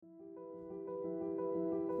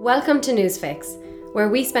Welcome to Newsfix, where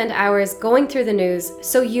we spend hours going through the news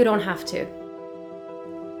so you don't have to.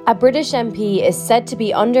 A British MP is said to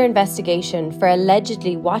be under investigation for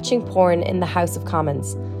allegedly watching porn in the House of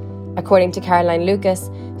Commons. According to Caroline Lucas,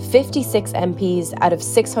 56 MPs out of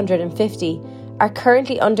 650 are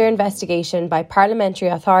currently under investigation by parliamentary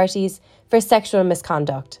authorities for sexual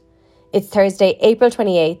misconduct. It's Thursday, April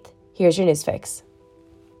 28th. Here's your Newsfix.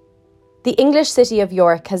 The English city of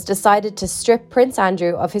York has decided to strip Prince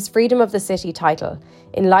Andrew of his Freedom of the City title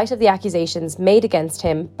in light of the accusations made against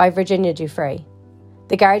him by Virginia Giuffre.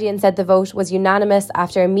 The Guardian said the vote was unanimous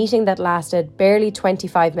after a meeting that lasted barely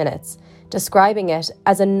 25 minutes, describing it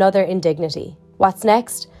as another indignity. What's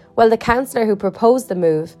next? Well, the councillor who proposed the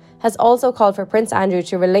move has also called for Prince Andrew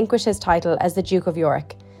to relinquish his title as the Duke of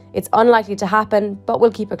York. It's unlikely to happen, but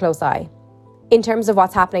we'll keep a close eye. In terms of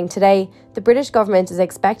what's happening today, the British government is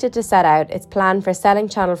expected to set out its plan for selling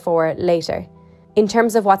Channel 4 later. In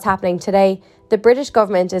terms of what's happening today, the British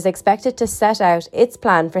government is expected to set out its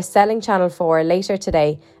plan for selling Channel 4 later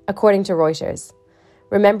today, according to Reuters.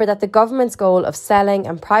 Remember that the government's goal of selling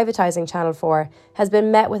and privatising Channel 4 has been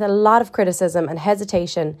met with a lot of criticism and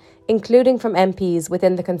hesitation, including from MPs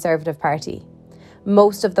within the Conservative Party.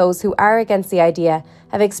 Most of those who are against the idea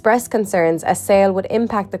have expressed concerns a sale would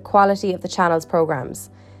impact the quality of the channel's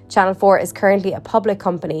programmes. Channel 4 is currently a public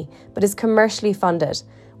company, but is commercially funded,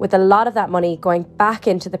 with a lot of that money going back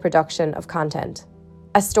into the production of content.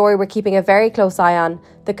 A story we're keeping a very close eye on,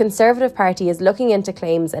 the Conservative Party is looking into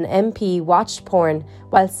claims an MP watched porn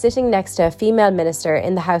while sitting next to a female minister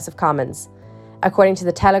in the House of Commons. According to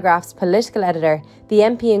The Telegraph's political editor, the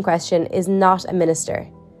MP in question is not a minister.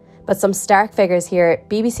 But some stark figures here.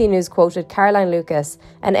 BBC News quoted Caroline Lucas,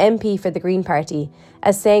 an MP for the Green Party,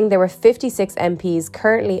 as saying there were 56 MPs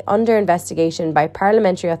currently under investigation by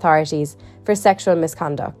parliamentary authorities for sexual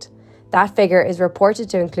misconduct. That figure is reported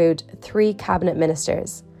to include 3 cabinet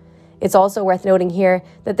ministers. It's also worth noting here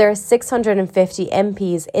that there are 650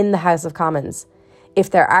 MPs in the House of Commons.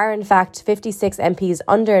 If there are in fact 56 MPs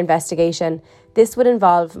under investigation, this would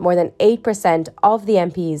involve more than 8% of the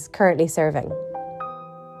MPs currently serving.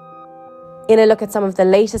 In a look at some of the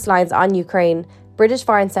latest lines on Ukraine, British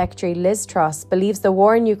Foreign Secretary Liz Truss believes the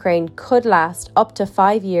war in Ukraine could last up to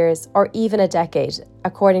 5 years or even a decade,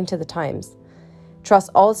 according to The Times. Truss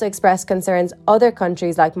also expressed concerns other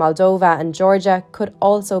countries like Moldova and Georgia could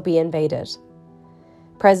also be invaded.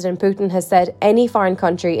 President Putin has said any foreign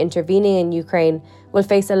country intervening in Ukraine will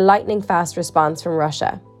face a lightning-fast response from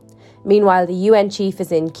Russia. Meanwhile, the UN chief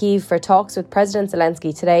is in Kyiv for talks with President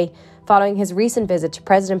Zelensky today, following his recent visit to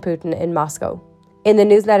President Putin in Moscow. In the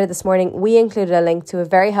newsletter this morning, we included a link to a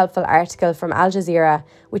very helpful article from Al Jazeera,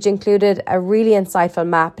 which included a really insightful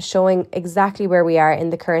map showing exactly where we are in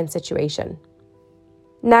the current situation.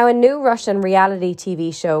 Now, a new Russian reality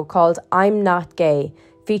TV show called I'm Not Gay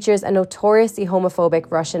features a notoriously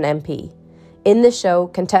homophobic Russian MP. In the show,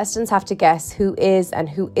 contestants have to guess who is and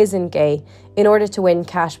who isn't gay in order to win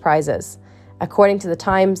cash prizes. According to The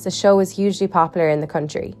Times, the show is hugely popular in the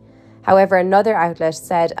country. However, another outlet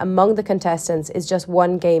said among the contestants is just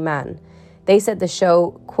one gay man. They said the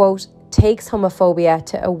show, quote, takes homophobia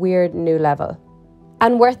to a weird new level.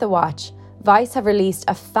 And worth a watch, Vice have released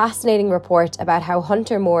a fascinating report about how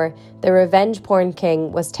Hunter Moore, the revenge porn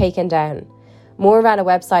king, was taken down. Moore ran a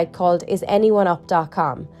website called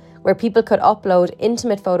isanyoneUp.com, where people could upload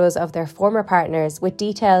intimate photos of their former partners with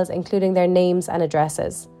details including their names and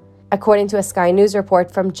addresses. According to a Sky News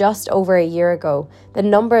report from just over a year ago, the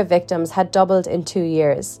number of victims had doubled in 2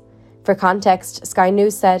 years. For context, Sky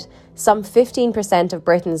News said some 15% of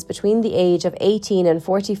Britons between the age of 18 and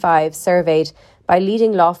 45 surveyed by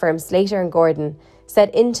leading law firm Slater and Gordon said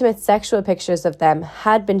intimate sexual pictures of them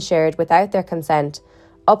had been shared without their consent,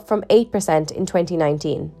 up from 8% in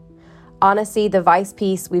 2019. Honestly, the Vice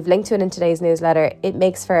piece, we've linked to it in today's newsletter, it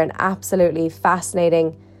makes for an absolutely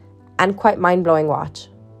fascinating and quite mind-blowing watch.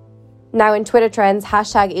 Now in Twitter trends,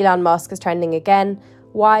 hashtag Elon Musk is trending again.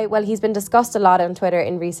 Why? Well, he's been discussed a lot on Twitter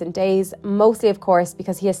in recent days, mostly of course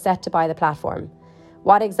because he is set to buy the platform.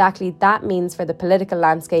 What exactly that means for the political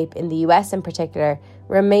landscape in the US in particular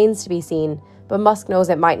remains to be seen, but Musk knows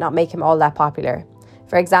it might not make him all that popular.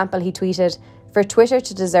 For example, he tweeted, "For Twitter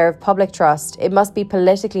to deserve public trust, it must be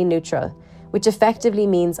politically neutral," which effectively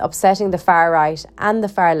means upsetting the far right and the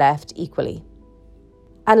far left equally.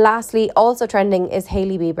 And lastly, also trending is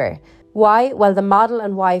Hailey Bieber. Why? Well, the model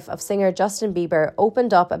and wife of singer Justin Bieber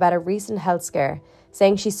opened up about a recent health scare,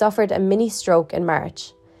 saying she suffered a mini stroke in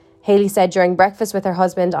March. Hailey said during breakfast with her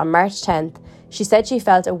husband on March 10th, she said she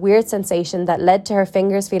felt a weird sensation that led to her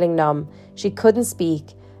fingers feeling numb, she couldn't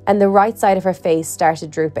speak, and the right side of her face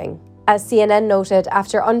started drooping. As CNN noted,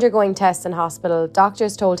 after undergoing tests in hospital,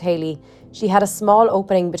 doctors told Hayley she had a small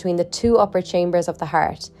opening between the two upper chambers of the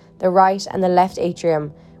heart, the right and the left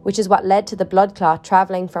atrium, which is what led to the blood clot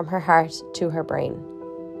travelling from her heart to her brain.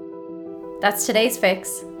 That's today's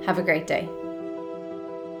fix. Have a great day.